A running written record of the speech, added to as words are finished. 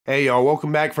Hey y'all,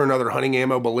 welcome back for another hunting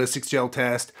ammo ballistics gel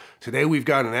test. Today we've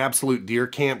got an absolute deer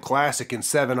camp classic in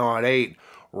 7/08,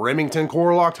 Remington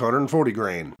Corelokt 140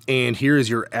 grain. And here's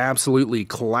your absolutely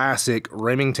classic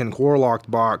Remington Corelokt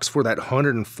box for that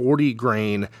 140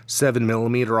 grain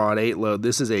 7mm-08 load.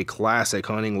 This is a classic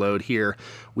hunting load here.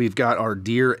 We've got our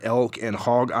deer, elk, and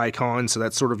hog icon, so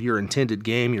that's sort of your intended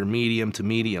game, your medium to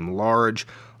medium large.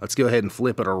 Let's go ahead and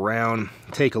flip it around,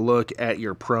 take a look at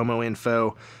your promo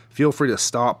info. Feel free to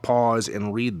stop, pause,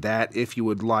 and read that if you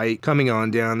would like. Coming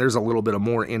on down, there's a little bit of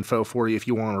more info for you if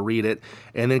you want to read it.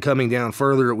 And then coming down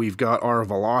further, we've got our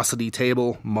velocity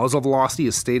table. Muzzle velocity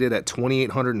is stated at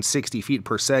 2,860 feet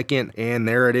per second. And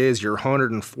there it is, your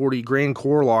 140 grain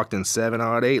Corelokt in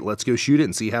 7/08. Let's go shoot it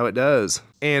and see how it does.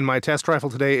 And my test rifle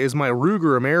today is my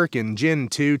Ruger American Gen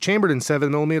 2, chambered in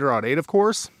 7mm-08, of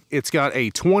course. It's got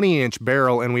a 20-inch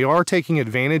barrel, and we are taking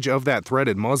advantage of that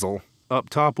threaded muzzle. Up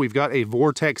top, we've got a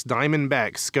Vortex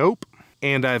Diamondback scope,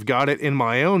 and I've got it in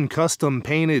my own custom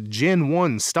painted Gen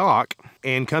 1 stock.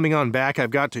 And coming on back, I've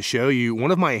got to show you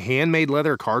one of my handmade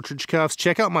leather cartridge cuffs.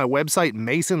 Check out my website,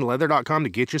 masonleather.com, to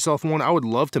get yourself one. I would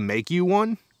love to make you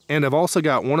one. And I've also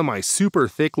got one of my super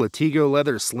thick Latigo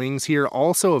leather slings here,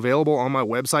 also available on my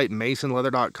website,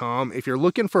 masonleather.com. If you're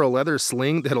looking for a leather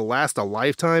sling that'll last a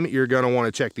lifetime, you're going to want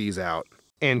to check these out.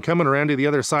 And coming around to the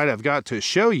other side, I've got to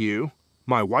show you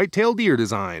my whitetail deer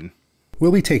design.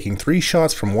 We'll be taking 3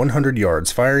 shots from 100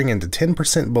 yards, firing into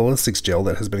 10% ballistics gel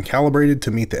that has been calibrated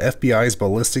to meet the FBI's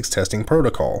ballistics testing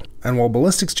protocol. And while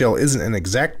ballistics gel isn't an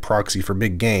exact proxy for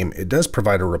big game, it does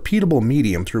provide a repeatable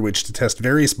medium through which to test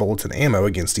various bullets and ammo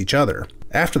against each other.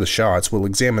 After the shots, we'll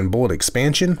examine bullet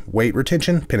expansion, weight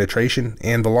retention, penetration,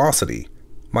 and velocity.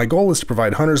 My goal is to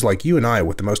provide hunters like you and I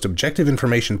with the most objective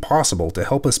information possible to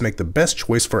help us make the best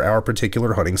choice for our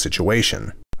particular hunting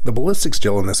situation. The ballistics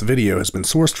gel in this video has been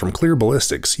sourced from Clear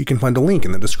Ballistics. You can find a link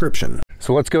in the description.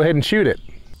 So let's go ahead and shoot it.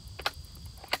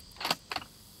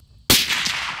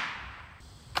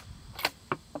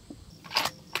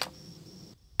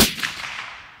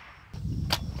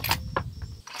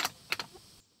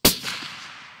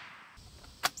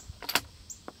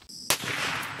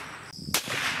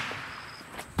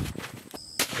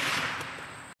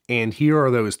 And here are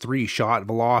those 3 shot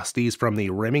velocities from the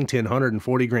Remington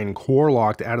 140 grain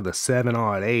Corelokt out of the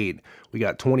 7/08. We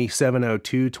got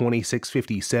 2702,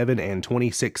 2657, and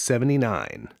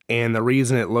 2679. And the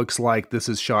reason it looks like this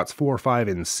is shots 4, 5,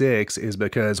 and 6 is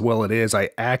because, well, it is, I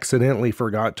accidentally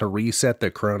forgot to reset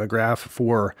the chronograph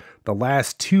for the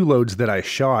last 2 loads that I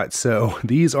shot. So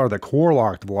these are the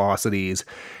Corelokt velocities.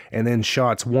 And then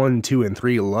shots 1, 2, and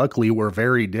 3, luckily, were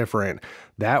very different.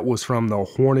 That was from the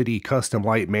Hornady Custom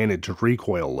Light Managed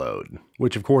Recoil load,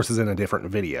 which of course is in a different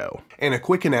video. And a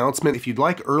quick announcement, if you'd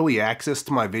like early access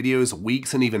to my videos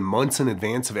weeks and even months in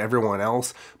advance of everyone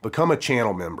else, become a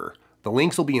channel member. The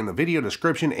links will be in the video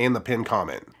description and the pinned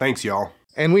comment. Thanks, y'all.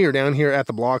 And we are down here at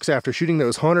the blocks after shooting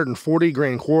those 140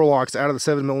 grain Corelokts out of the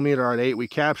 7mm-08. We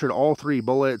captured all 3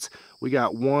 bullets. We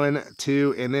got 1,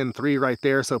 2, and then 3 right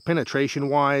there. So penetration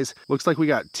wise, looks like we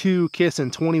got 2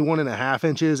 kissing 21.5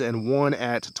 inches and 1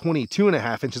 at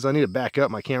 22.5 inches. I need to back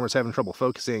up, my camera's having trouble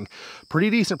focusing. Pretty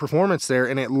decent performance there,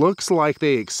 and it looks like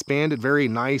they expanded very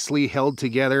nicely, held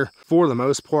together for the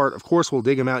most part. Of course, we'll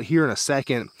dig them out here in a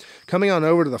second. Coming on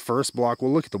over to the first block,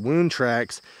 we'll look at the wound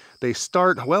tracks. They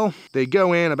start, well, they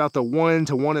go in about the 1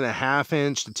 to 1.5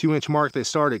 inch to 2 inch mark. They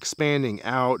start expanding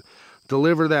out,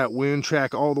 deliver that wound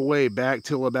track all the way back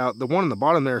till about, the one on the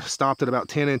bottom there stopped at about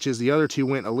 10 inches. The other 2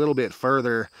 went a little bit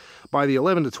further. By the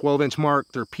 11 to 12 inch mark,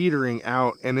 they're petering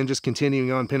out and then just continuing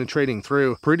on penetrating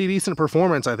through. Pretty decent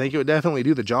performance. I think it would definitely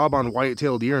do the job on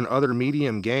whitetail deer and other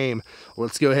medium game.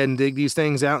 Let's go ahead and dig these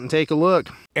things out and take a look.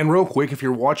 And real quick, if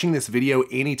you're watching this video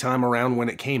anytime around when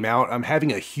it came out, I'm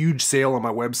having a huge sale on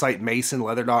my website,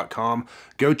 masonleather.com.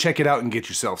 Go check it out and get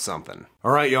yourself something.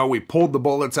 All right, y'all, we pulled the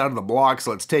bullets out of the blocks.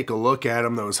 Let's take a look at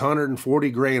them. Those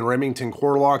 140 grain Remington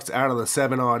Corelokt out of the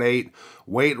 7/08.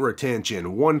 Weight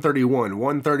retention, 131,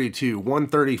 132,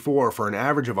 134 for an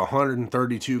average of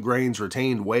 132 grains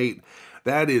retained weight.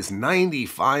 That is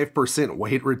 95%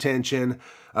 weight retention.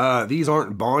 These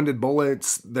aren't bonded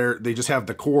bullets. They just have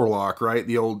the Corelokt, right?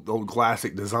 The old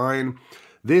classic design.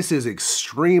 This is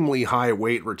extremely high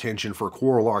weight retention for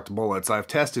Corelokt bullets. I've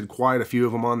tested quite a few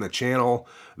of them on the channel.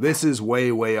 This is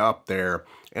way, way up there.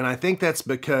 And I think that's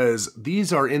because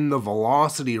these are in the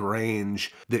velocity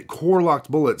range that Corelokt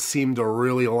bullets seem to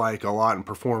really like a lot and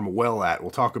perform well at.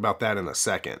 We'll talk about that in a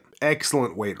second.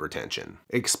 Excellent weight retention.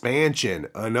 Expansion,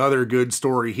 another good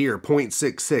story here.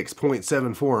 0.66,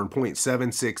 0.74, and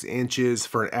 0.76 inches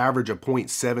for an average of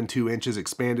 0.72 inches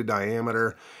expanded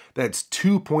diameter. That's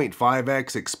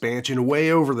 2.5x expansion,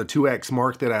 way over the 2x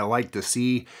mark that I like to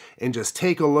see. And just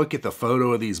take a look at the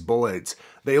photo of these bullets.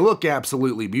 They look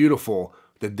absolutely beautiful.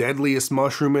 The deadliest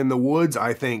mushroom in the woods?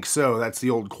 I think so. That's the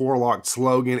old Corelokt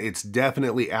slogan. It's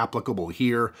definitely applicable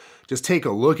here. Just take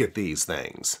a look at these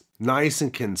things. Nice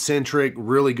and concentric,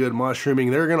 really good mushrooming.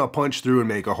 They're gonna punch through and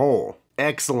make a hole.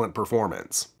 Excellent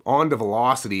performance. On to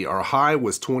velocity, our high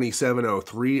was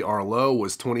 2703, our low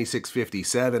was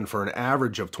 2657 for an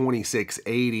average of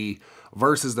 2680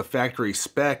 versus the factory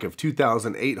spec of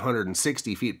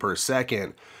 2,860 feet per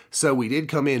second. So we did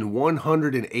come in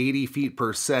 180 feet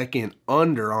per second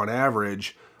under on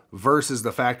average versus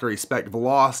the factory spec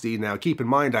velocity. Now keep in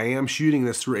mind, I am shooting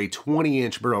this through a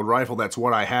 20-inch barreled rifle. That's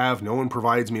what I have. No one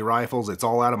provides me rifles. It's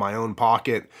all out of my own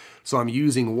pocket. So I'm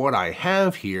using what I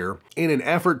have here in an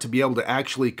effort to be able to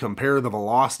actually compare the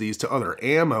velocities to other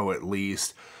ammo at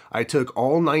least. I took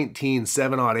all 19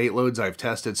 7/08 loads I've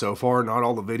tested so far. Not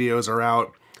all the videos are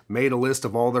out. Made a list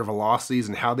of all their velocities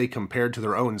and how they compared to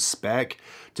their own spec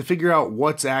to figure out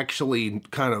what's actually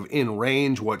kind of in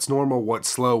range, what's normal, what's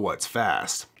slow, what's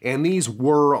fast. And these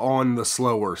were on the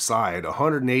slower side.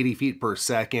 180 feet per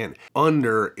second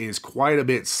under is quite a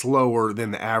bit slower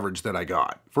than the average that I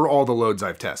got for all the loads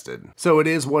I've tested. So it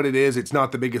is what it is. It's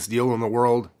not the biggest deal in the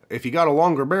world. If you got a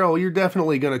longer barrel, you're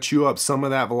definitely going to chew up some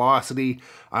of that velocity.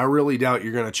 I really doubt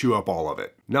you're going to chew up all of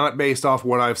it. Not based off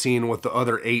what I've seen with the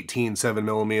other 18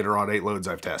 7mm-08 loads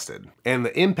I've tested. And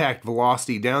the impact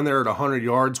velocity down there at 100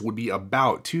 yards would be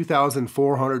about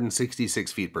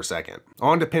 2,466 feet per second.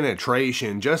 On to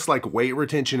penetration, just like weight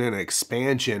retention and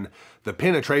expansion, the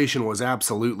penetration was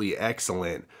absolutely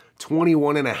excellent.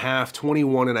 21.5,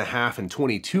 21.5, and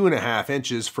 22.5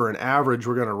 inches for an average,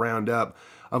 we're going to round up,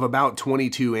 of about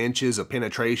 22 inches of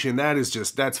penetration.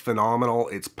 That's phenomenal.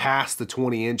 It's past the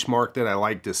 20-inch mark that I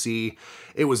like to see.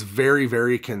 It was very,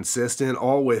 very consistent,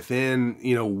 all within,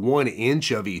 1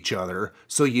 inch of each other.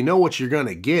 So you know what you're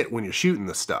gonna get when you're shooting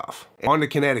the stuff. On to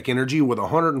kinetic energy with a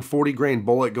 140 grain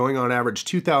bullet going on average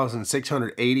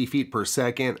 2,680 feet per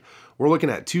second. We're looking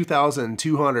at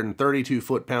 2,232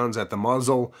 foot-pounds at the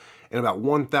muzzle and about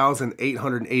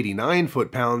 1,889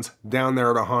 foot-pounds down there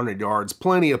at 100 yards.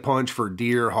 Plenty of punch for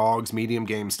deer, hogs, medium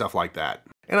game, stuff like that.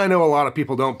 And I know a lot of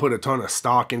people don't put a ton of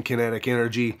stock in kinetic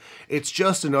energy. It's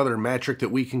just another metric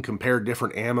that we can compare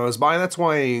different ammos by. That's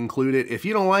why I include it. If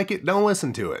you don't like it, don't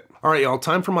listen to it. All right, y'all,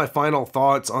 time for my final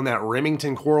thoughts on that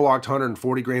Remington Corelokt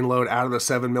 140 grain load out of the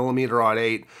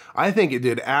 7mm-08. I think it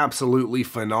did absolutely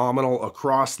phenomenal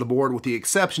across the board with the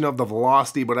exception of the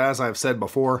velocity, but as I've said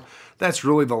before, that's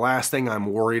really the last thing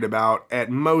I'm worried about. At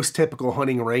most typical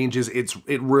hunting ranges,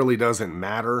 it really doesn't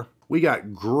matter. We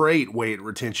got great weight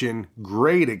retention,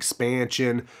 great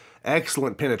expansion,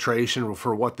 excellent penetration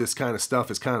for what this kind of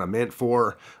stuff is kind of meant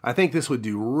for. I think this would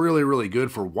do really, really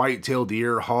good for whitetail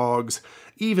deer, hogs,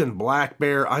 even black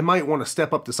bear. I might want to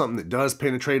step up to something that does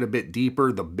penetrate a bit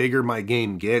deeper the bigger my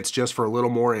game gets, just for a little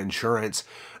more insurance.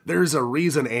 There's a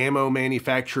reason ammo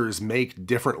manufacturers make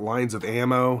different lines of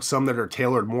ammo, some that are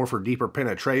tailored more for deeper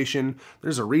penetration.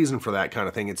 There's a reason for that kind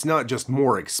of thing. It's not just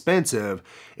more expensive,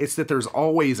 it's that there's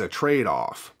always a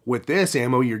trade-off. With this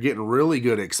ammo, you're getting really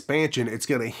good expansion. It's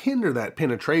going to hinder that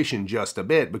penetration just a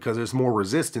bit because there's more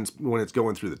resistance when it's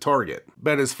going through the target.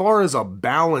 But as far as a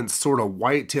balanced sort of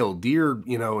whitetail deer,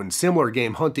 and similar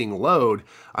game hunting load,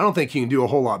 I don't think you can do a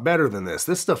whole lot better than this.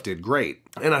 This stuff did great.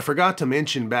 And I forgot to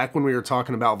mention back when we were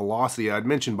talking about velocity, I'd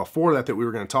mentioned before that we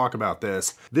were going to talk about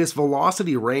this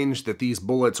velocity range that these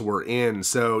bullets were in.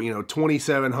 So,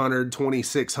 2,700,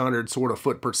 2,600 sort of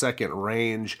foot per second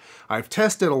range. I've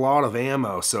tested a lot of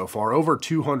ammo so far, over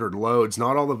 200 loads.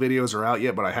 Not all the videos are out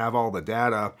yet, but I have all the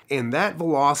data. And that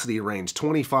velocity range,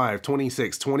 25,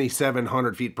 26,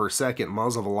 2,700 feet per second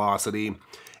muzzle velocity,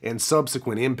 and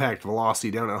subsequent impact velocity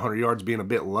down at 100 yards being a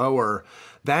bit lower,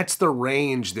 that's the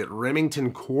range that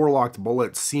Remington Corelokt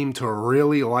bullets seem to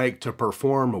really like to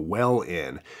perform well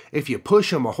in. If you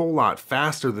push them a whole lot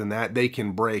faster than that, they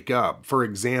can break up. For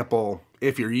example,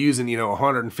 if you're using,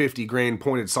 150 grain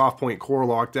pointed soft point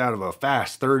Corelokt out of a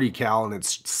fast 30 cal and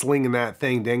it's slinging that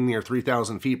thing dang near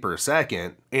 3,000 feet per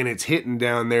second, and it's hitting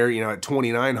down there, at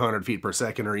 2,900 feet per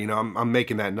second, or, I'm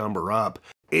making that number up,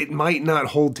 it might not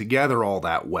hold together all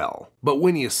that well. But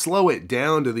when you slow it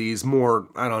down to these more,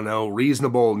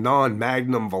 reasonable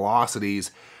non-magnum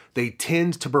velocities, they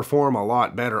tend to perform a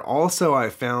lot better. Also, I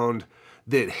found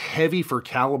that heavy for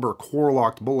caliber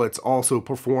Corelokt bullets also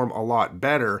perform a lot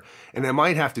better, and it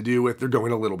might have to do with they're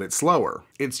going a little bit slower.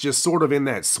 It's just sort of in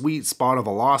that sweet spot of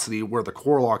velocity where the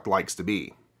Corelokt likes to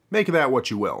be. Make of that what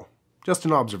you will. Just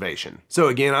an observation. So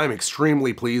again, I'm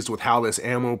extremely pleased with how this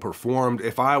ammo performed.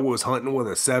 If I was hunting with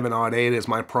a 7/08 as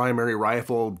my primary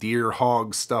rifle, deer,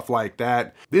 hogs, stuff like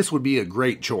that, this would be a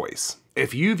great choice.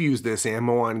 If you've used this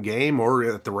ammo on game or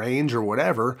at the range or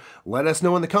whatever, let us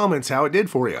know in the comments how it did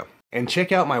for you. And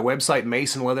check out my website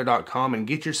masonleather.com and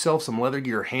get yourself some leather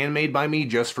gear handmade by me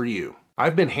just for you.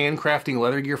 I've been handcrafting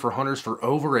leather gear for hunters for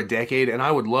over a decade, and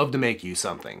I would love to make you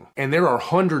something. And there are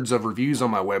hundreds of reviews on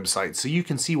my website, so you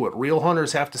can see what real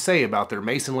hunters have to say about their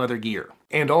Mason leather gear.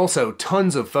 And also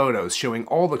tons of photos showing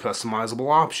all the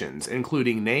customizable options,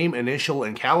 including name, initial,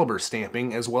 and caliber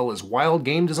stamping, as well as wild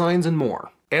game designs and more.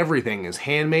 Everything is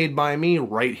handmade by me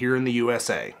right here in the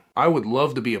USA. I would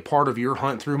love to be a part of your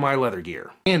hunt through my leather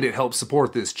gear. And it helps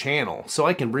support this channel, so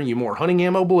I can bring you more hunting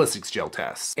ammo ballistics gel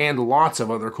tests, and lots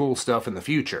of other cool stuff in the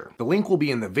future. The link will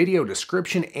be in the video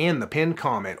description and the pinned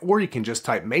comment, or you can just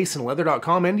type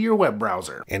masonleather.com into your web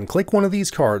browser. And click one of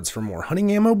these cards for more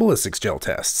hunting ammo ballistics gel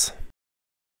tests.